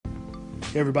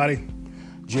Hey everybody,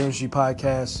 GRG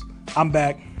Podcast. I'm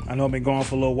back. I know I've been gone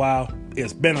for a little while.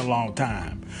 It's been a long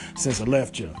time since I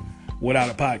left you without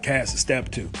a podcast to step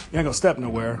to. You ain't gonna step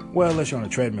nowhere. Well, unless you're on a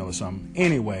treadmill or something.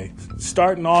 Anyway,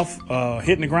 starting off,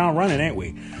 hitting the ground running, ain't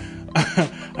we?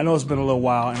 I know it's been a little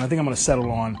while, and I think I'm going to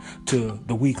settle on to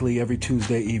the weekly, every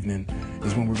Tuesday evening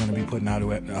is when we're going to be putting out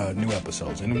new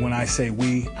episodes. And when I say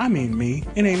we, I mean me.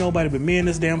 It ain't nobody but me and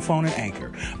this damn phone and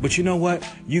Anchor. But you know what?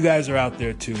 You guys are out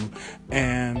there too,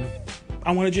 and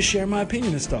I want to just share my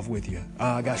opinion and stuff with you.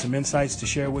 I got some insights to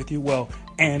share with you. Well,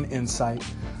 an insight.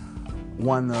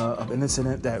 One of an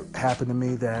incident that happened to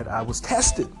me that I was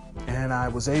tested. And I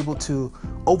was able to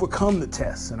overcome the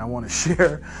test, and I want to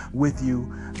share with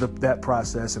you that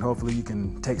process, and hopefully you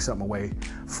can take something away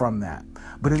from that.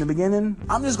 But in the beginning,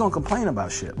 I'm just going to complain about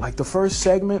shit. Like the first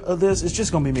segment of this is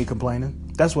just going to be me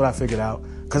complaining. That's what I figured out,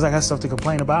 because I got stuff to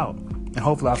complain about. And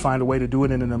hopefully I find a way to do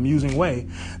it in an amusing way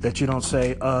that you don't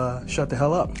say, shut the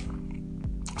hell up.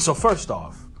 So first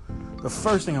off, the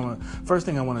first thing I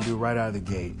want to do right out of the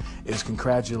gate is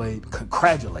congratulate.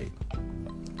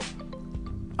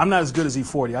 I'm not as good as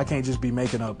E40. I can't just be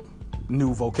making up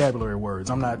new vocabulary words.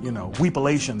 I'm not,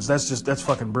 weepalations. That's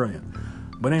fucking brilliant.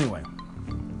 But anyway,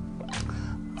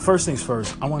 first things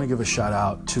first, I want to give a shout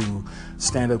out to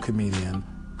stand-up comedian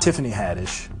Tiffany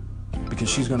Haddish,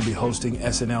 because she's going to be hosting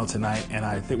SNL tonight, and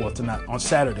tonight on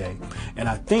Saturday, and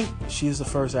I think she is the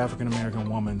first African-American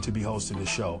woman to be hosting the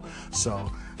show.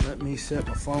 So let me set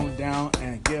my phone down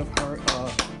and give her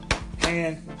a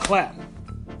hand clap.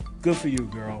 Good for you,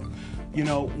 girl.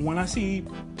 When I see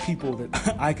people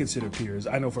that I consider peers,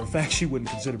 I know for a fact she wouldn't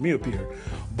consider me a peer,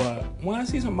 but when I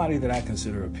see somebody that I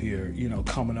consider a peer,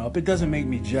 coming up, it doesn't make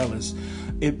me jealous.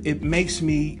 It makes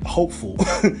me hopeful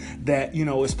that,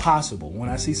 it's possible. When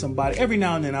I see somebody, every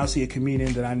now and then I'll see a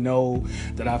comedian that I know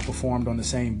that I've performed on the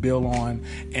same bill on,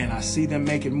 and I see them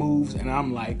making moves, and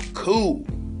I'm like, cool,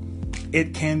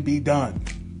 it can be done.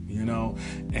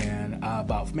 And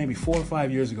about maybe 4 or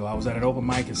 5 years ago, I was at an open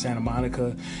mic in Santa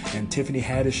Monica, and Tiffany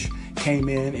Haddish came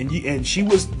in, and she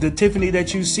was the Tiffany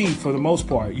that you see for the most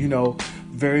part,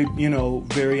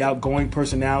 very outgoing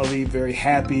personality, very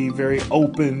happy, very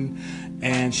open.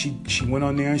 And she went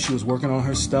on there and she was working on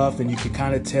her stuff, and you could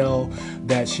kind of tell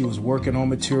that she was working on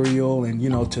material, and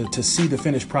to see the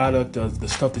finished product of the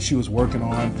stuff that she was working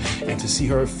on, and to see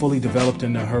her fully developed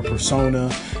into her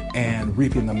persona and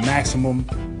reaping the maximum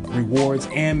rewards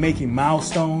and making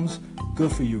milestones.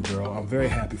 Good for you, girl. I'm very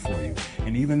happy for you.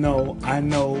 And even though I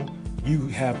know you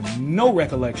have no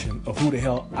recollection of who the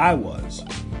hell I was,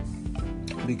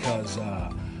 because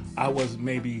I was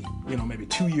maybe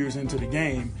 2 years into the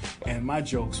game, and my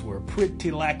jokes were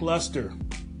pretty lackluster,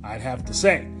 I'd have to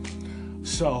say.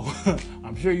 So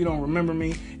I'm sure you don't remember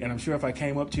me, and I'm sure if I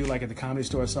came up to you like at the Comedy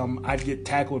Store or something, I'd get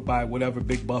tackled by whatever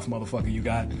big buff motherfucker you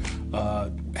got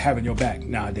having your back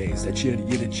nowadays that you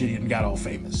didn't got all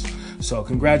famous. So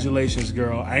congratulations,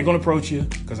 girl. I ain't gonna approach you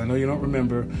because I know you don't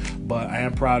remember, but I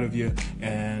am proud of you,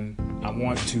 and I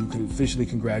want to officially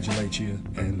congratulate you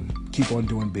and keep on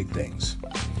doing big things.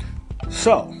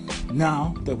 So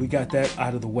now that we got that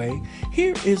out of the way,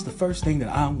 here is the first thing that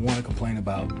I want to complain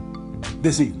about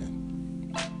this evening.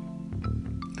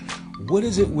 What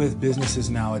is it with businesses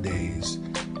nowadays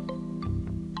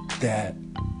that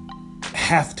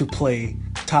have to play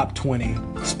top 20,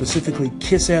 specifically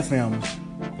Kiss FM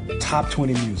top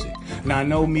 20 music? Now, I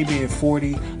know me being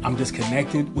 40, I'm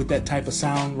disconnected with that type of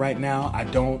sound right now. I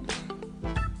don't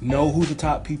know who the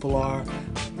top people are.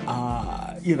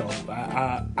 I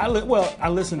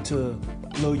listen to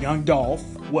Lil Young Dolph.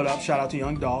 What up? Shout out to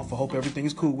Young Dolph. I hope everything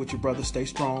is cool with your brother. Stay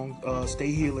strong,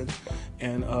 stay healing,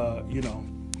 and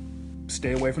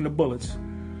stay away from the bullets.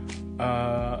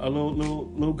 A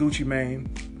little Gucci Mane,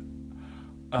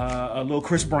 a little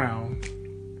Chris Brown,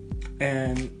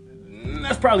 and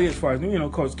that's probably as far as,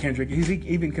 of course, Kendrick. He's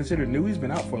even considered new. He's been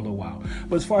out for a little while.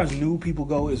 But as far as new people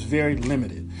go, it's very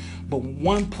limited. But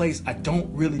one place I don't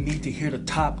really need to hear the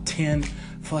top 10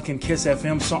 fucking Kiss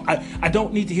FM song. I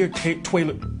don't need to hear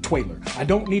Twailor. I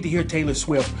don't need to hear Taylor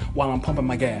Swift while I'm pumping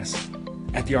my gas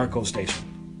at the Arco station.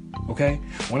 Okay?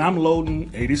 When I'm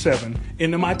loading 87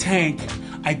 into my tank,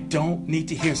 I don't need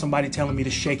to hear somebody telling me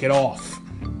to shake it off.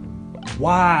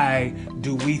 Why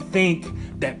do we think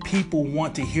that people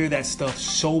want to hear that stuff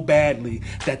so badly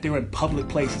that they're in public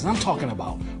places? I'm talking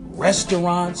about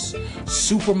restaurants,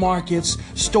 supermarkets,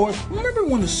 stores. Remember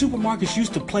when the supermarkets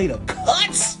used to play the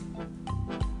cuts?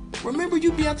 Remember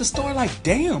you'd be at the store like,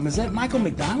 damn, is that Michael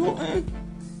McDonald?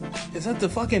 Is that the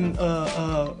fucking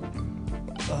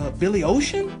Billy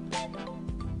Ocean?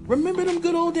 Remember them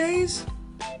good old days?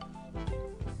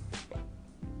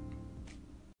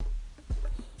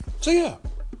 So yeah,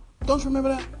 don't you remember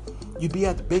that? You'd be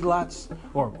at the Big Lots,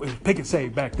 or it was Pick and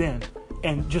Save back then,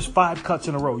 and just 5 cuts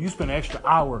in a row. You spend an extra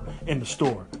hour in the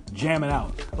store, jamming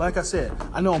out. Like I said,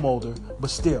 I know I'm older,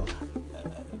 but still.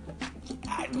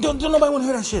 Don't nobody want to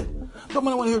hear that shit. Don't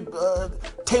nobody want to hear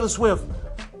Taylor Swift,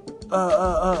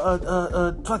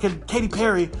 fucking Katy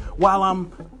Perry while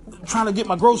I'm trying to get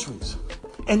my groceries.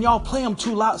 And y'all play them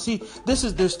too loud. See,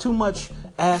 there's too much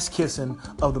ass kissing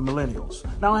of the millennials.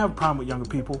 Now, I don't have a problem with younger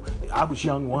people. I was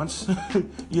young once.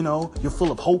 You know, you're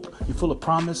full of hope. You're full of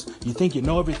promise. You think you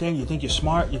know everything. You think you're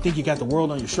smart. You think you got the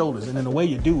world on your shoulders. And in a way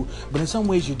you do. But in some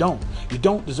ways you don't. You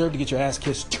don't deserve to get your ass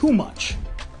kissed too much.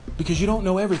 Because you don't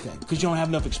know everything. Because you don't have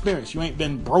enough experience. You ain't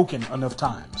been broken enough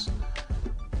times.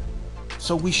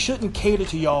 So we shouldn't cater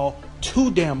to y'all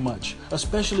too damn much.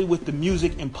 Especially with the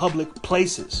music in public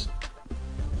places.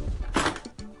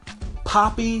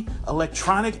 Poppy,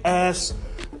 electronic ass,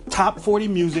 top 40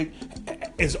 music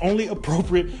is only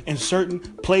appropriate in certain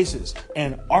places.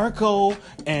 And Arco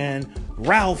and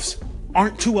Ralph's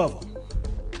aren't 2 of them.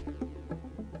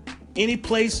 Any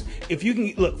place, if you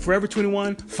can, look, Forever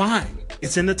 21, fine.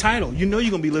 It's in the title. You know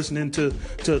you're going to be listening to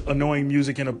annoying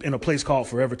music in a place called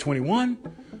Forever 21.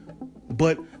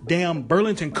 But damn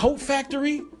Burlington Coat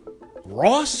Factory,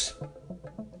 Ross,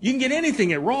 you can get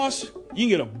anything at Ross. You can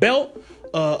get a belt,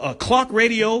 a clock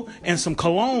radio, and some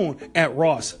cologne at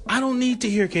Ross. I don't need to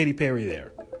hear Katy Perry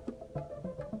there.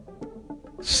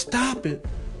 Stop it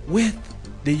with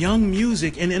the young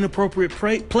music in inappropriate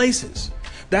places.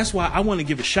 That's why I want to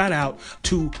give a shout out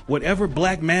to whatever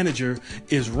black manager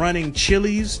is running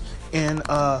Chili's in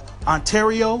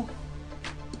Ontario.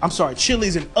 I'm sorry,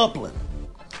 Chili's in Upland.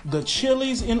 The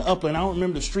Chili's in Upland. I don't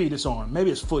remember the street it's on. Maybe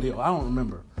it's Foothill. I don't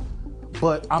remember.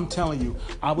 But I'm telling you,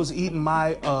 I was eating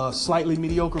my slightly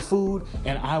mediocre food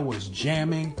and I was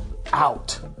jamming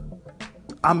out.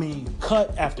 I mean,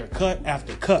 cut after cut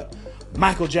after cut.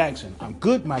 Michael Jackson. I'm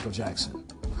good Michael Jackson.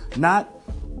 Not,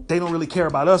 they don't really care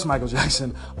about us, Michael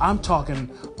Jackson. I'm talking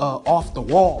off the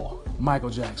wall,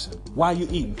 Michael Jackson. Why you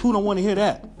eating? Who don't want to hear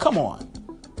that? Come on.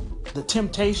 The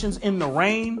Temptations, In the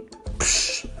Rain.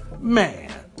 Psh, man.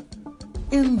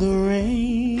 In the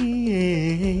rain,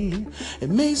 it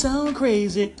may sound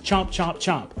crazy. Chomp, chomp,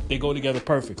 chomp. They go together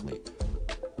perfectly.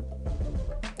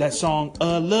 That song,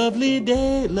 A Lovely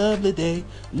Day, Lovely Day,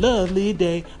 Lovely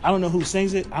Day. I don't know who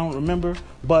sings it. I don't remember.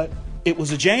 But it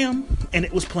was a jam and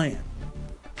it was playing.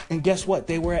 And guess what?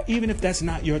 They were, even if that's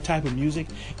not your type of music,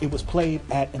 it was played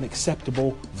at an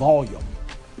acceptable volume.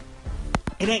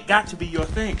 It ain't got to be your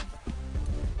thing.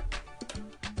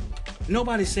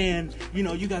 Nobody's saying, you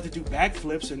know, you got to do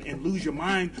backflips and lose your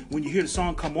mind when you hear the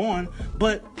song come on,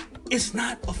 but it's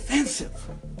not offensive.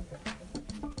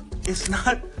 It's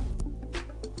not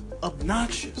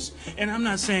obnoxious. And I'm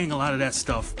not saying a lot of that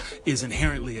stuff is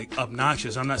inherently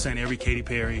obnoxious. I'm not saying every Katy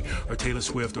Perry or Taylor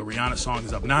Swift or Rihanna song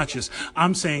is obnoxious.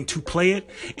 I'm saying to play it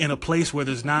in a place where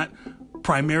there's not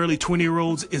primarily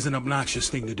 20-year-olds is an obnoxious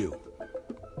thing to do.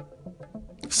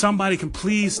 Somebody can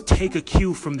please take a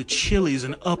cue from the Chili's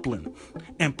in Upland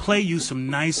and play you some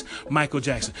nice Michael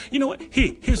Jackson. You know what?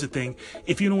 Here's the thing.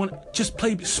 If you don't want, just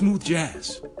play smooth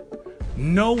jazz.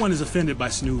 No one is offended by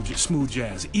smooth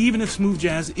jazz. Even if smooth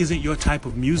jazz isn't your type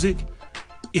of music,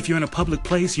 if you're in a public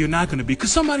place, you're not going to be.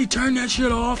 Because somebody turn that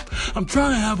shit off. I'm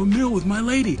trying to have a meal with my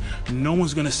lady. No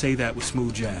one's going to say that with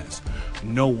smooth jazz.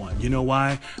 No one. You know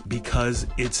why? Because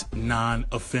it's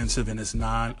non-offensive and it's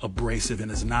non-abrasive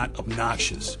and it's not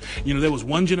obnoxious. You know, there was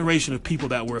one generation of people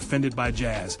that were offended by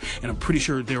jazz, and I'm pretty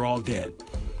sure they're all dead.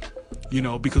 You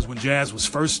know, because when jazz was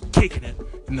first kicking it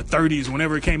in the 30s,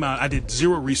 whenever it came out, I did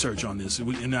zero research on this,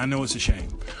 and I know it's a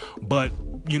shame. But,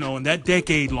 you know, in that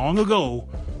decade long ago,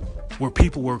 where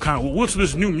people were kind of, well, what's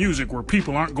this new music where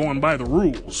people aren't going by the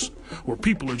rules, where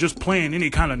people are just playing any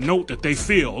kind of note that they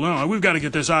feel? No, we've got to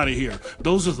get this out of here.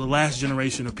 Those are the last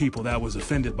generation of people that was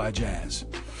offended by jazz.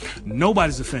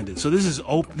 Nobody's offended. So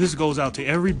this goes out to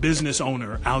every business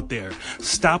owner out there.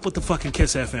 Stop with the fucking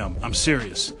Kiss FM. I'm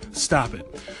serious. Stop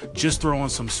it. Just throw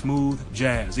on some smooth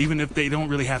jazz, even if they don't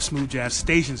really have smooth jazz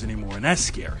stations anymore, and that's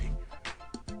scary.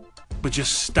 But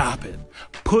just stop it.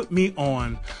 Put me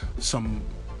on some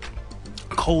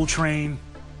Coltrane.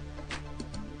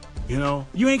 You know,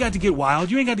 you ain't got to get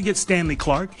wild. You ain't got to get Stanley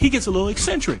Clarke. He gets a little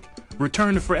eccentric.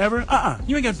 Return to Forever.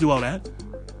 You ain't got to do all that.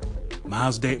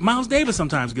 Miles Davis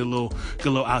sometimes get a little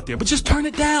out there, but just turn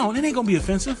it down. It ain't gonna be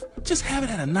offensive. Just have it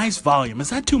at a nice volume. Is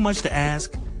that too much to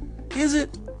ask? Is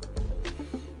it?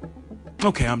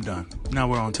 Okay, I'm done. Now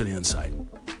we're on to the insight.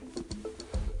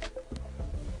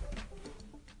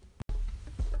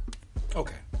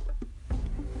 Okay.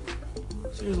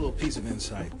 So here's a little piece of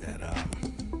insight that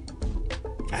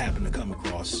I happened to come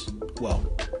across, well,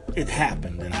 it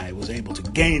happened, and I was able to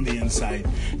gain the insight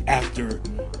after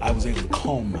I was able to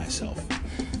calm myself.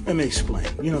 Let me explain.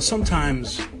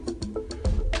 Sometimes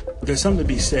there's something to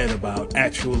be said about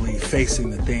actually facing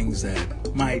the things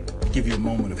that might give you a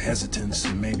moment of hesitance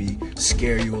and maybe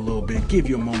scare you a little bit, give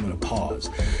you a moment of pause.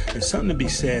 There's something to be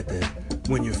said that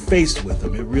when you're faced with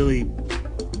them, it really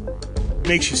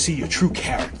makes you see your true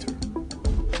character.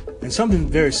 And something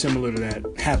very similar to that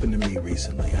happened to me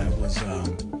recently. I was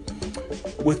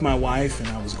with my wife, and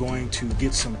I was going to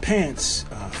get some pants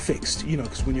fixed,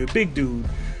 because when you're a big dude,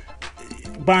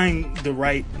 buying the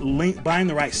right length, buying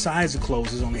the right size of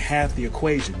clothes is only half the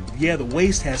equation. Yeah, the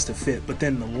waist has to fit, but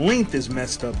then the length is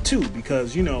messed up too,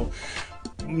 because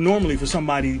normally for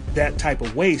somebody that type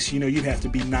of waist, you'd have to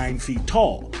be 9 feet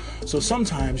tall. So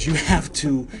sometimes you have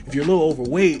to, if you're a little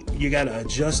overweight, you got to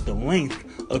adjust the length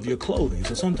of your clothing.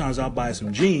 So sometimes I'll buy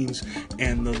some jeans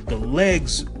and the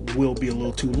legs will be a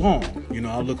little too long.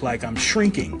 I'll look like I'm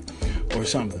shrinking or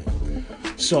something.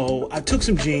 So I took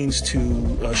some jeans to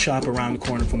a shop around the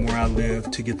corner from where I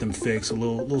live to get them fixed. A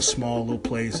little small little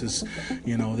place. This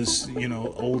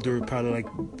older, probably like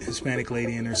Hispanic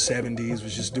lady in her 70s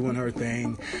was just doing her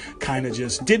thing. Kind of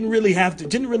just didn't really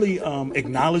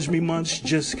acknowledge me much.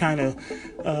 Just kind of,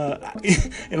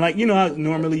 and like, how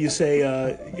normally you say,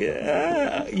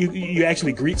 you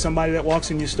actually greet somebody that walks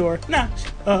in your store. Nah,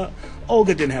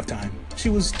 Olga didn't have time. She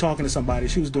was talking to somebody.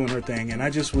 She was doing her thing, and I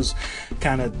just was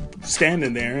kind of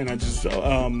standing there, and I just,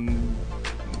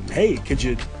 hey, could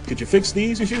you fix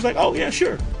these? And she was like, oh yeah,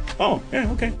 sure. Oh yeah,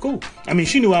 okay, cool. I mean,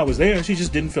 she knew I was there. She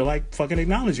just didn't feel like fucking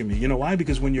acknowledging me. You know why?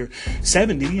 Because when you're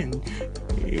 70 and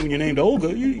when you're named Olga,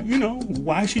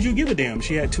 why should you give a damn?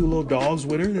 She had 2 little dogs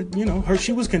with her. That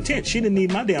she was content. She didn't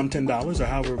need my damn $10 or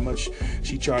however much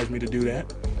she charged me to do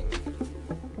that.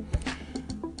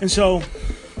 And so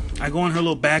I go in her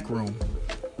little back room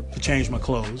to change my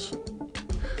clothes.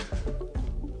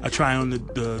 I try on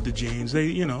the jeans.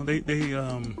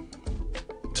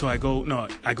 So I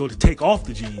go to take off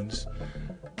the jeans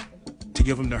to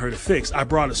give them to her to fix. I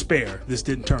brought a spare. This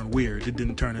didn't turn weird. It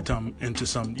didn't turn into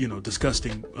some,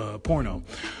 disgusting porno.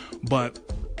 But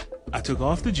I took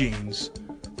off the jeans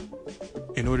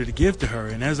in order to give to her.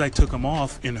 And as I took them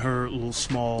off in her little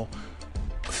small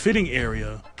fitting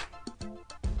area,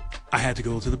 I had to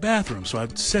go to the bathroom. So I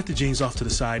set the jeans off to the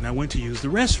side and I went to use the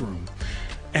restroom.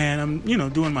 And I'm,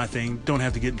 doing my thing. Don't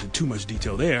have to get into too much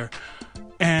detail there.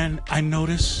 And I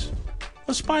notice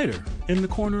a spider in the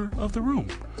corner of the room,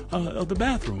 of the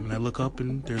bathroom. And I look up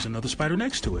and there's another spider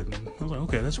next to it. And I was like,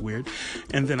 okay, that's weird.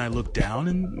 And then I look down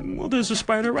and, well, there's a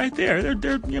spider right there.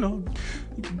 They're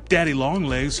daddy long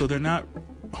legs, so they're not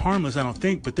harmless, I don't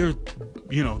think, but they're,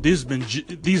 these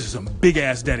are some big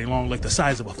ass daddy long, like the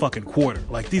size of a fucking quarter.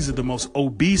 Like, these are the most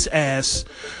obese ass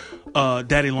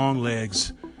daddy long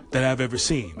legs that I've ever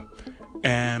seen.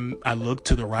 And I look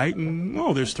to the right and,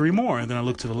 there's 3 more. And then I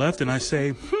look to the left and I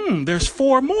say, there's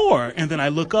 4 more. And then I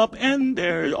look up and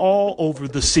they're all over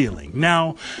the ceiling.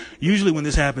 Now, usually when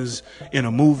this happens in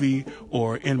a movie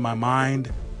or in my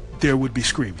mind, there would be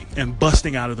screaming and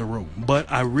busting out of the room.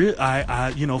 But I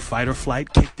fight or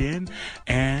flight kicked in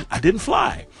and I didn't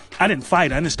fly. I didn't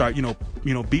fight. I didn't start,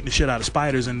 beating the shit out of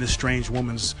spiders in this strange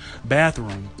woman's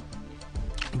bathroom.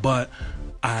 But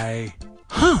I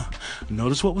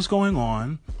noticed what was going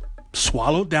on,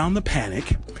 swallowed down the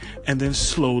panic, and then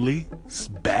slowly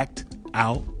backed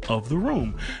out of the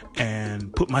room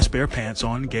and put my spare pants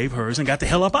on, gave hers, and got the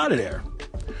hell up out of there.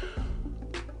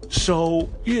 So,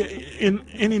 yeah, in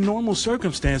any normal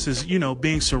circumstances,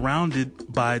 being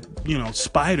surrounded by,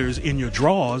 spiders in your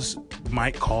drawers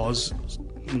might cause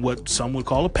what some would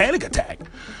call a panic attack.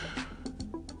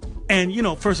 And,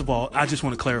 first of all, I just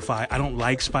want to clarify, I don't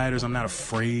like spiders. I'm not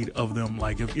afraid of them.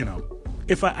 Like,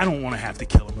 if I don't want to have to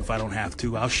kill them if I don't have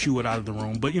to. I'll shoo it out of the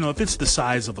room. But, if it's the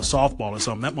size of a softball or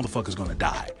something, that motherfucker's going to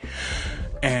die.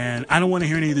 And I don't want to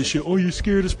hear any of this shit. Oh, you're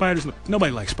scared of spiders?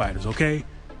 Nobody likes spiders, okay?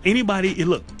 Anybody,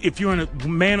 look, if you're on a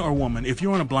man or woman, if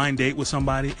you're on a blind date with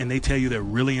somebody and they tell you they're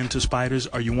really into spiders,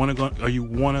 are you going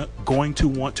to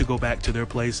want to go back to their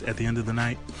place at the end of the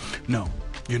night? No,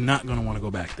 you're not going to want to go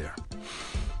back there.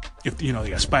 If, they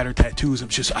got spider tattoos,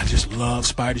 I just love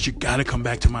spiders. You got to come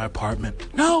back to my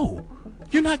apartment. No,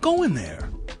 you're not going there.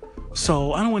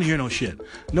 So I don't want to hear no shit.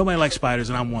 Nobody likes spiders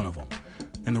and I'm one of them.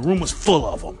 And the room was full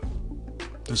of them.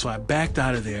 And so I backed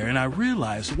out of there and I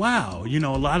realized, wow, a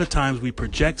lot of times we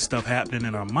project stuff happening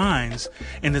in our minds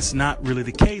and it's not really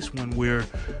the case when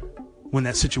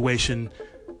that situation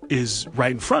is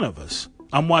right in front of us.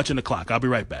 I'm watching the clock. I'll be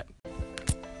right back.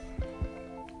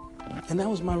 And that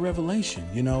was my revelation,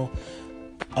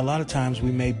 a lot of times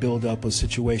we may build up a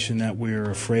situation that we're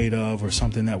afraid of or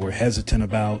something that we're hesitant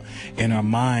about in our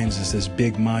minds as this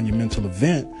big monumental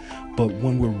event. But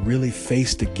when we're really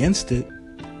faced against it,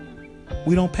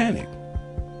 we don't panic.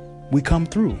 We come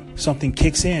through. Something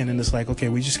kicks in and it's like, okay,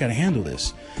 we just got to handle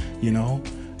this. You know,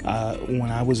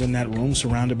 when I was in that room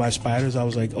surrounded by spiders, I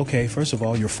was like, okay, first of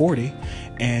all, you're 40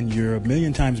 and you're a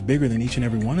million times bigger than each and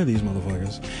every one of these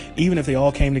motherfuckers. Even if they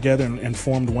all came together and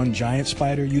formed one giant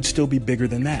spider, you'd still be bigger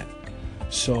than that.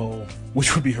 So,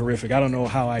 which would be horrific. I don't know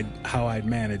how I'd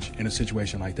manage in a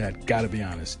situation like that. Gotta be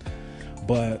honest.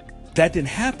 But that didn't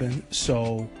happen.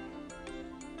 So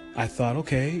I thought,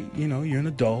 okay, you know, you're an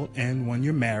adult, and when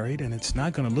you're married, and it's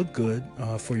not going to look good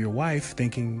for your wife,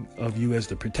 thinking of you as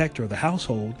the protector of the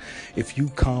household, if you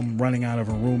come running out of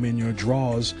a room in your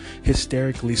drawers,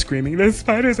 hysterically screaming, "There's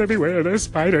spiders everywhere! There's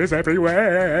spiders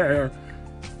everywhere!"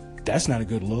 That's not a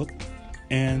good look.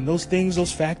 And those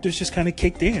factors just kind of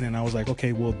kicked in, and I was like,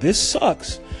 okay, well, this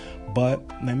sucks, but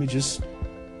let me just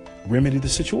remedy the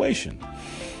situation.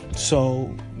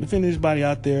 So if anybody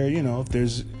out there, you know, if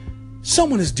there's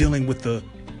someone is dealing with the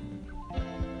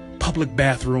public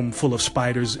bathroom full of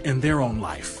spiders in their own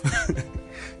life,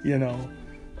 you know,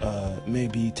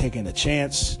 maybe taking a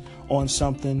chance on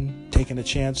something, taking a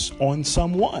chance on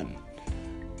someone,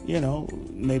 you know,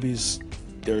 maybe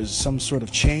there's some sort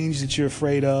of change that you're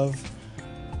afraid of.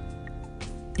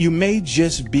 You may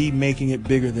just be making it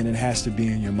bigger than it has to be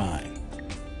in your mind.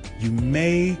 You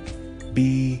may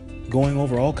be going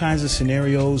over all kinds of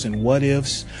scenarios and what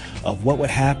ifs of what would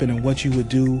happen and what you would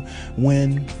do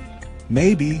when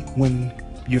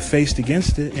you're faced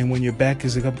against it, and when your back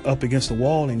is up against the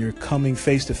wall and you're coming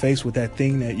face to face with that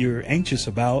thing that you're anxious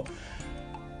about,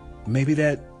 maybe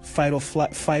that fight or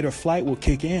flight will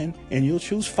kick in and you'll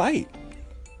choose fight.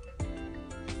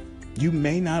 You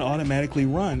may not automatically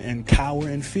run and cower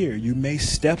in fear. You may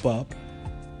step up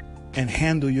and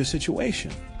handle your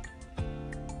situation.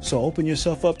 So open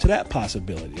yourself up to that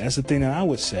possibility. That's the thing that I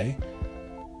would say.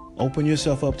 Open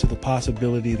yourself up to the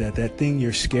possibility that that thing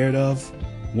you're scared of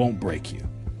won't break you,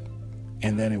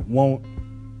 and that it won't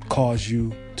cause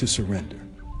you to surrender.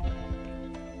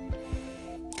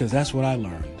 Because that's what I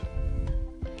learned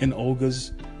in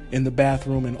the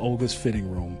bathroom in Olga's fitting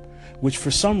room, which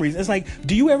for some reason, it's like,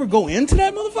 do you ever go into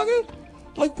that motherfucker?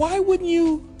 Like, why wouldn't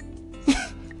you?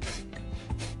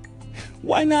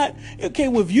 Why not? Okay,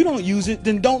 well, if you don't use it,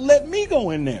 then don't let me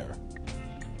go in there.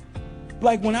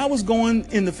 Like when I was going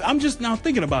I'm just now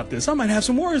thinking about this. I might have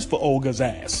some words for Olga's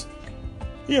ass.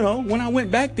 You know, when I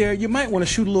went back there, you might want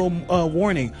to shoot a little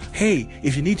warning. Hey,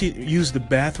 if you need to use the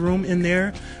bathroom in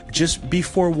there, just be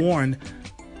forewarned,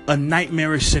 a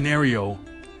nightmarish scenario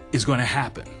is going to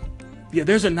happen. Yeah,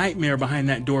 there's a nightmare behind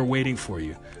that door waiting for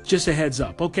you. Just a heads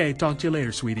up. Okay, talk to you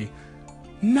later, sweetie.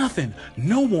 Nothing,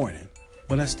 no warning.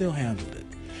 But I still handled it.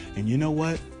 And you know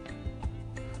what?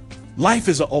 Life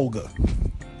is a Olga.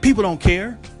 People don't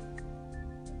care.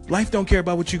 Life don't care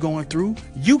about what you're going through.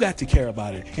 You got to care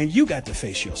about it. And you got to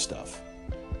face your stuff.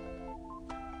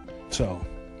 So,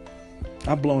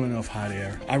 I've blown enough hot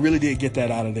air. I really did get that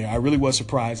out of there. I really was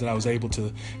surprised that I was able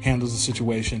to handle the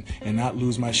situation and not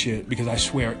lose my shit, because I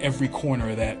swear every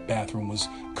corner of that bathroom was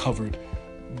covered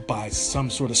by some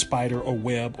sort of spider or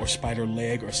web or spider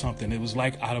leg or something. It was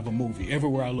like out of a movie.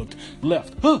 Everywhere I looked,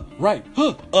 left, right,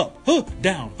 up,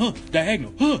 down,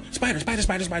 diagonal,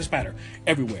 spider,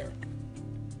 everywhere.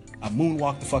 I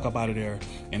moonwalked the fuck up out of there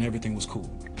and everything was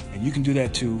cool. And you can do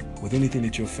that too with anything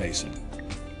that you're facing.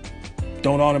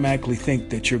 Don't automatically think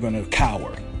that you're going to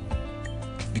cower,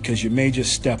 because you may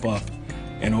just step up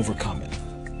and overcome it.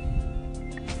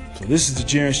 So this is the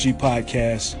Jerence G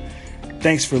Podcast.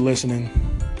 Thanks for listening.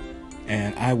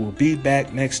 And I will be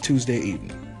back next Tuesday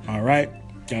evening. All right?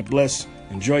 God bless.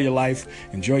 Enjoy your life.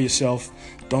 Enjoy yourself.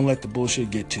 Don't let the bullshit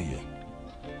get to you.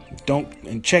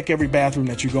 And check every bathroom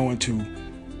that you go into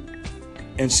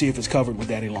and see if it's covered with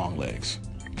daddy long legs.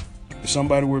 If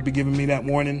somebody were to be giving me that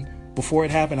warning before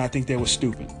it happened, I think they were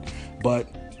stupid.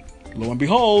 But lo and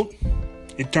behold,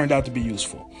 it turned out to be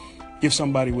useful. If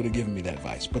somebody would have given me that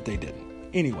advice, but they didn't.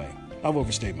 Anyway, I've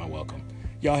overstayed my welcome.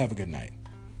 Y'all have a good night.